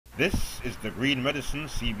This is the Green Medicine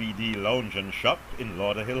CBD Lounge and Shop in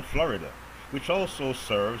Lauderhill, Florida, which also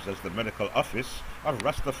serves as the medical office of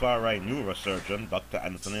Rastafari neurosurgeon Dr.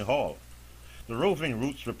 Anthony Hall. The Roving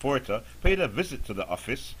Roots reporter paid a visit to the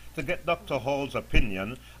office to get Dr. Hall's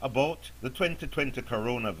opinion about the 2020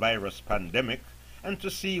 coronavirus pandemic and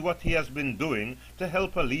to see what he has been doing to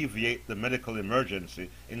help alleviate the medical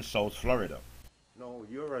emergency in South Florida. Now,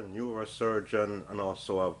 you're a neurosurgeon and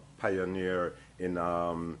also a pioneer in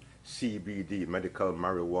CBD, medical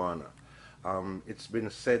marijuana. It's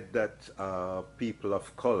been said that people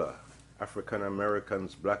of color, African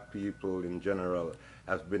Americans, black people in general,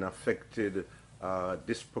 have been affected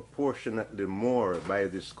disproportionately more by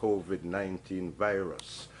this COVID-19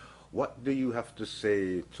 virus. What do you have to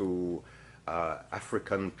say to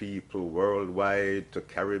African people worldwide, to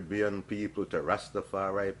Caribbean people, to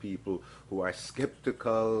Rastafari people who are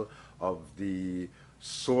skeptical of the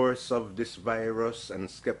source of this virus and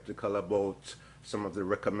skeptical about some of the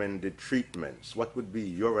recommended treatments? What would be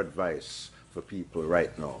your advice for people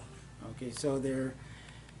right now? Okay, so there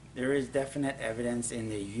is definite evidence in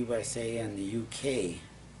the USA and the UK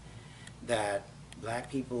that black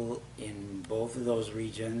people in both of those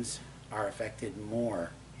regions are affected more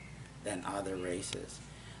than other races.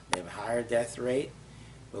 They have a higher death rate,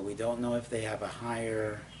 but we don't know if they have a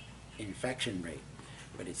higher infection rate.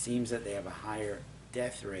 But it seems that they have a higher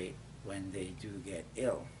death rate when they do get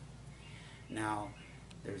ill. Now,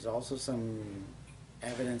 there's also some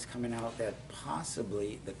evidence coming out that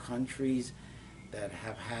possibly the countries that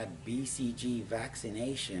have had BCG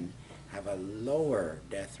vaccination have a lower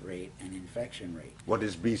death rate and infection rate. What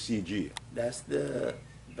is BCG? That's the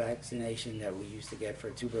vaccination that we used to get for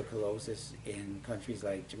tuberculosis in countries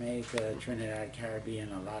like Jamaica, Trinidad,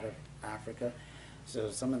 Caribbean, a lot of Africa. So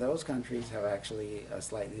some of those countries have actually a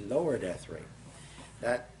slightly lower death rate.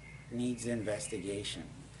 That needs investigation.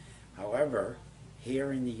 However,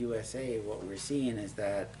 here in the USA, what we're seeing is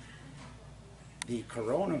that the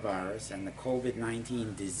coronavirus and the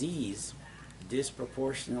COVID-19 disease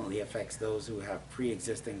disproportionately affects those who have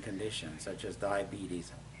pre-existing conditions such as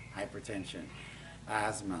diabetes, hypertension,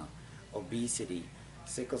 asthma, obesity,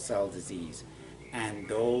 sickle cell disease, and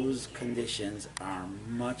those conditions are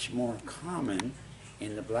much more common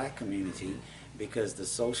in the black community because the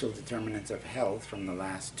social determinants of health from the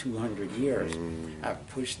last 200 years have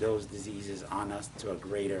pushed those diseases on us to a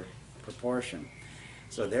greater proportion.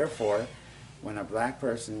 So therefore, when a black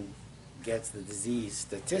person gets the disease,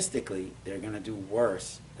 statistically, they're going to do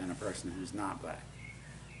worse than a person who's not black.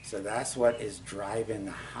 So that's what is driving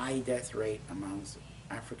the high death rate amongst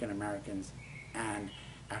African Americans and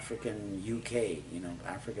African UK,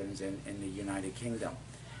 Africans in the United Kingdom.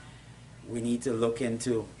 We need to look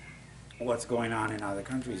into what's going on in other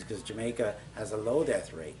countries because Jamaica has a low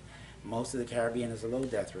death rate. Most of the Caribbean has a low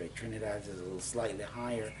death rate. Trinidad is a little slightly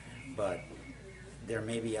higher, but there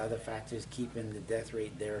may be other factors keeping the death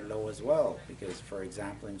rate there low as well because, for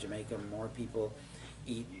example, in Jamaica, more people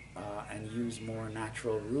eat and use more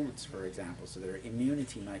natural roots, for example, so their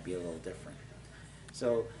immunity might be a little different.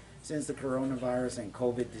 So since the coronavirus and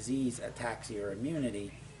COVID disease attacks your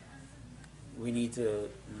immunity, we need to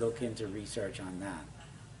look into research on that.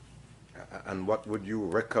 And what would you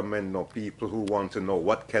recommend people who want to know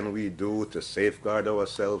what can we do to safeguard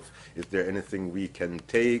ourselves? Is there anything we can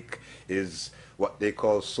take? Is what they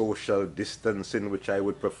call social distancing, which I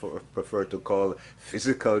would prefer to call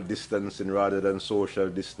physical distancing rather than social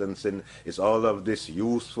distancing, is all of this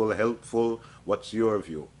useful, helpful? What's your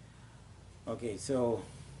view? Okay, so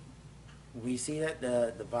we see that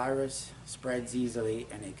the virus spreads easily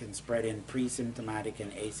and it can spread in pre-symptomatic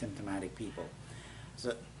and asymptomatic people.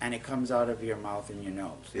 So, and it comes out of your mouth and your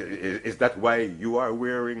nose. Is that why you are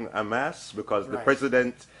wearing a mask? Because the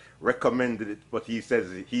president recommended it, but he says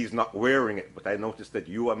he's not wearing it. But I noticed that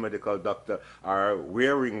you, a medical doctor, are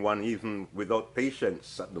wearing one even without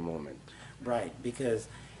patients at the moment. Right, because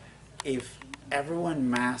if everyone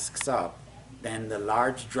masks up, then the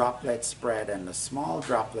large droplet spread and the small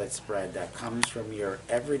droplet spread that comes from your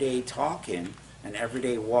everyday talking and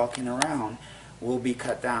everyday walking around will be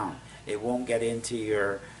cut down. It won't get into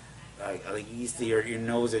your your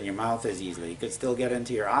nose and your mouth as easily. It could still get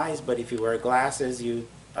into your eyes, but if you wear glasses, you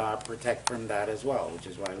protect from that as well, which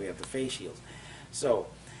is why we have the face shields. So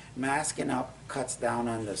masking up cuts down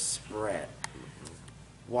on the spread.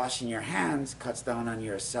 Washing your hands cuts down on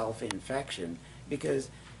your self-infection because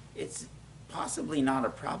it's possibly not a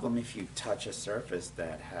problem if you touch a surface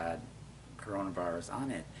that had coronavirus on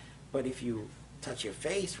it. But if you touch your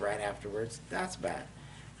face right afterwards, that's bad.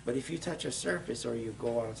 But if you touch a surface or you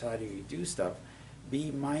go outside or you do stuff, be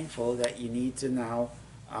mindful that you need to now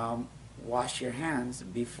wash your hands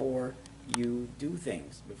before you do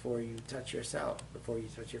things, before you touch yourself, before you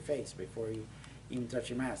touch your face, before you even touch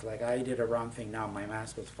your mask. Like I did a wrong thing now, my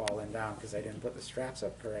mask was falling down because I didn't put the straps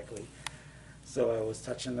up correctly. So I was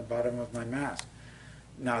touching the bottom of my mask.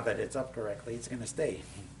 Now that it's up correctly, it's going to stay.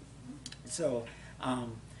 So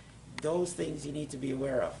those things you need to be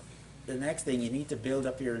aware of. The next thing, you need to build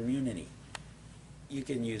up your immunity. You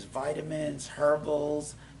can use vitamins,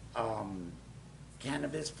 herbals,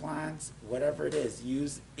 cannabis plants, whatever it is.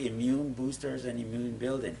 Use immune boosters and immune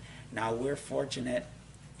building. Now we're fortunate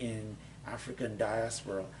in African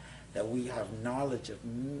diaspora that we have knowledge of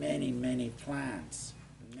many, many plants.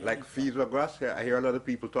 Like fever grass, I hear a lot of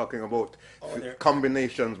people talking about Oh,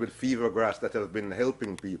 combinations with fever grass that have been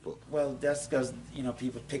helping people. Well, that's because, you know,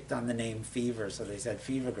 people picked on the name fever, so they said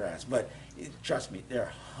fever grass. But trust me, there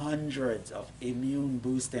are hundreds of immune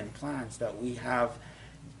boosting plants that we have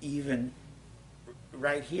even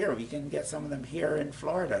right here. We can get some of them here in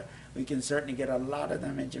Florida. We can certainly get a lot of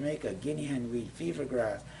them in Jamaica. Guinea hen weed, fever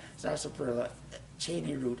grass, sarsaparilla,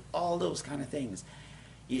 cheney root, all those kind of things.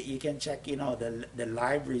 You can check, you know, the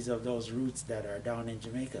libraries of those roots that are down in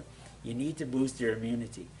Jamaica. You need to boost your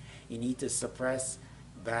immunity. You need to suppress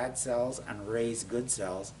bad cells and raise good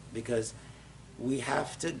cells, because we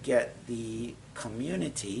have to get the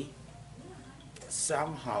community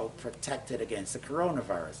somehow protected against the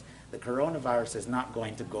coronavirus. The coronavirus is not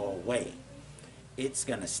going to go away. It's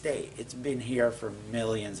going to stay. It's been here for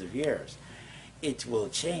millions of years. It will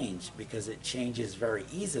change because it changes very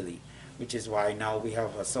easily, which is why now we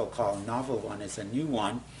have a so-called novel one. It's a new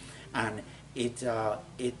one, and it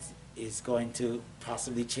is going to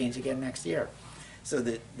possibly change again next year. So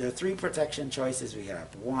there are three protection choices we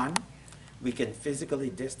have. One, we can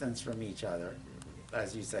physically distance from each other.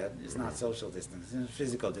 As you said, it's not social distancing, it's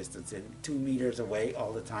physical distancing, 2 meters away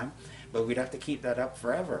all the time, but we'd have to keep that up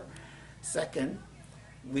forever. Second,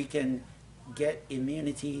 we can get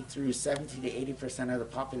immunity through 70 to 80% of the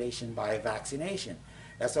population by vaccination.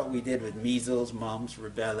 That's what we did with measles, mumps,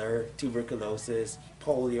 rubella, tuberculosis,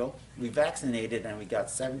 polio. We vaccinated and we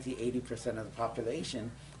got 70, 80% of the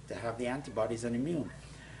population to have the antibodies and immune.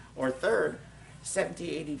 Or third,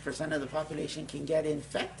 70, 80% of the population can get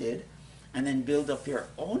infected and then build up your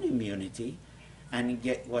own immunity and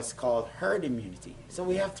get what's called herd immunity. So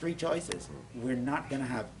we have three choices. We're not going to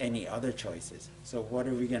have any other choices. So what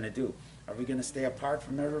are we going to do? Are we going to stay apart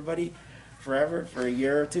from everybody forever for a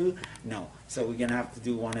year or two? No. So we're going to have to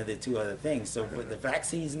do one of the two other things. So but the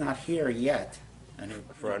vaccine's not here yet. And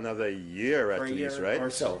for another year at least, right? Or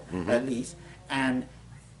so, at least. And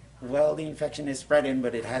well, the infection is spreading,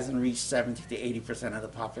 but it hasn't reached 70 to 80% of the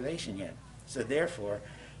population yet. So therefore,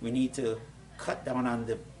 we need to cut down on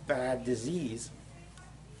the bad disease.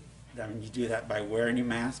 Then you do that by wearing your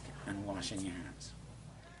mask and washing your hands.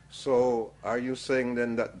 So are you saying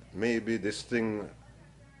then that maybe this thing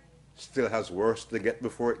still has worse to get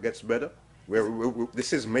before it gets better?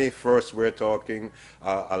 This is May 1st we're talking.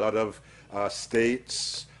 A lot of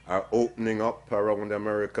states are opening up around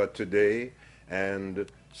America today, and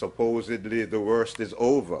supposedly the worst is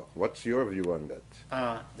over. What's your view on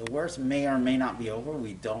that? The worst may or may not be over.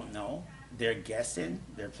 We don't know. They're guessing.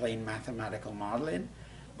 They're playing mathematical modeling.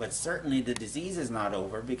 But certainly the disease is not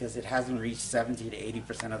over because it hasn't reached 70 to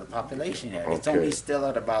 80% of the population yet. Okay. It's only still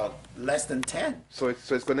at about less than 10. So it's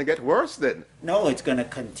going to get worse then? No, it's going to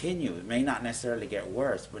continue. It may not necessarily get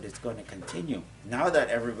worse, but it's going to continue. Now that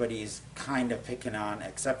everybody's kind of picking on,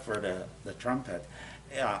 except for the trumpet,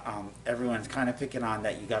 everyone's kind of picking on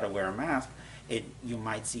that you got to wear a mask, you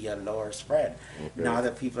might see a lower spread. Okay. Now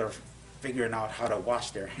that people are figuring out how to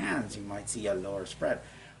wash their hands, you might see a lower spread.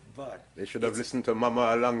 But they should have listened to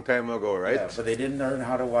Mama a long time ago, right? Yeah, but they didn't learn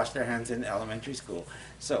how to wash their hands in elementary school.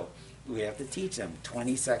 So we have to teach them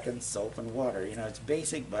 20 seconds soap and water. You know, it's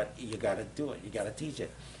basic, but you got to do it. You got to teach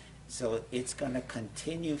it. So it's going to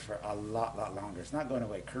continue for a lot longer. It's not going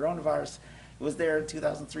away. Coronavirus was there in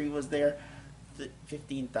 2003, was there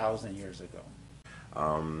 15,000 years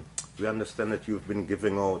ago. We understand that you've been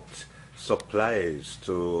giving out supplies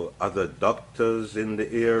to other doctors in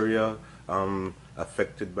the area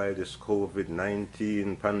affected by this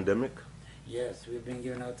COVID-19 pandemic? Yes, we've been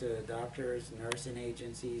giving out to doctors, nursing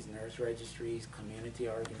agencies, nurse registries, community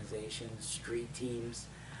organizations, street teams.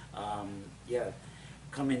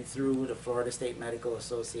 Coming through the Florida State Medical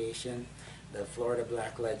Association, the Florida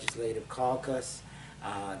Black Legislative Caucus,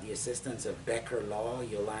 the assistance of Becker Law,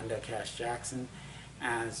 Yolanda Cash Jackson,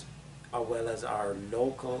 as well as our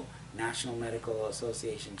local National Medical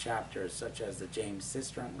Association chapters, such as the James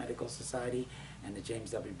Sistrunk Medical Society and the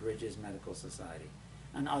James W. Bridges Medical Society.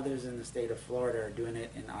 And others in the state of Florida are doing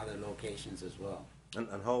it in other locations as well. And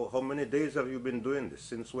how many days have you been doing this?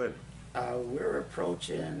 Since when? We're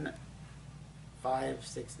approaching 5,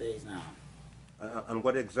 6 days now. And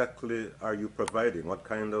what exactly are you providing? What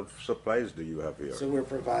kind of supplies do you have here? So we're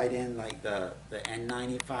providing like the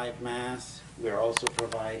N95 masks. We're also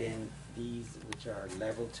providing these, which are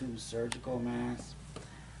level 2 surgical masks.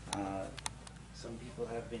 Some people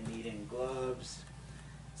have been needing gloves.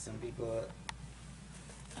 Some people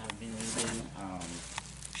have been needing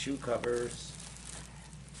shoe covers.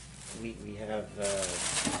 We have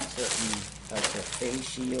certain types of face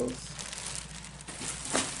shields.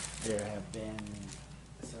 There have been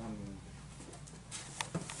some.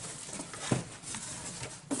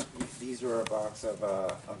 These were a box of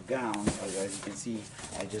gowns. As you can see,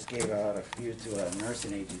 I just gave out a few to a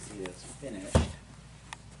nursing agency that's finished.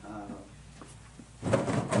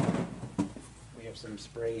 We have some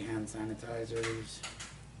spray hand sanitizers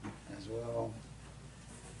as well.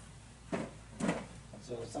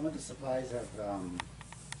 So some of the supplies have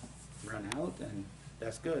run out, and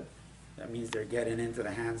that's good. That means they're getting into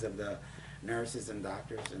the hands of the nurses and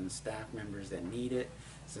doctors and staff members that need it.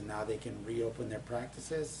 So now they can reopen their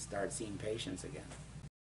practices, start seeing patients again.